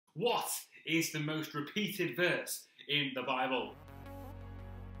What is the most repeated verse in the Bible?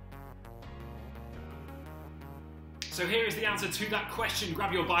 So here is the answer to that question.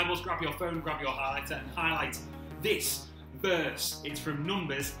 Grab your Bibles, grab your phone, grab your highlighter and highlight this verse. It's from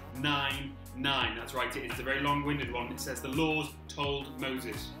Numbers 9:9. That's right, it is a very long-winded one. It says, the Lord told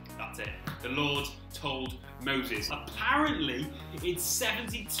Moses. That's it. The Lord told Moses. Apparently, it's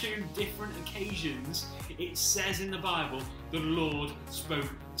 72 different occasions it says in the Bible the Lord spoke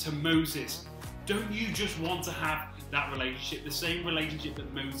to Moses. Don't you just want to have that relationship, the same relationship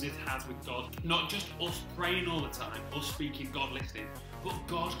that Moses has with God? Not just us praying all the time, us speaking, God listening, but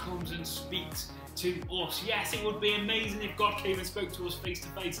God comes and speaks to us. Yes, it would be amazing if God came and spoke to us face to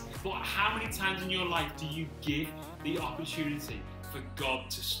face, but how many times in your life do you give the opportunity for God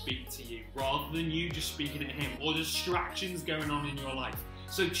to speak to you rather than you just speaking at Him, or distractions going on in your life?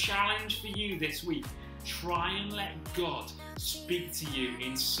 So challenge for you this week, try and let God speak to you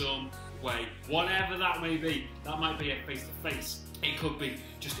in some way, whatever that may be. That might be a face-to-face. It could be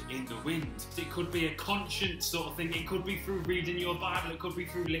just in the wind. It could be a conscience sort of thing. It could be through reading your Bible. It could be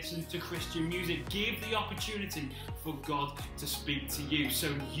through listening to Christian music. Give the opportunity for God to speak to you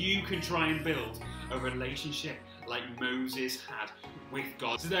so you can try and build a relationship like Moses had with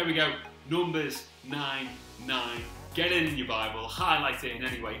God. So there we go, Numbers 9:9. Get it in your Bible, highlight it in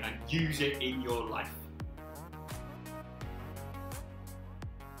any way, and use it in your life.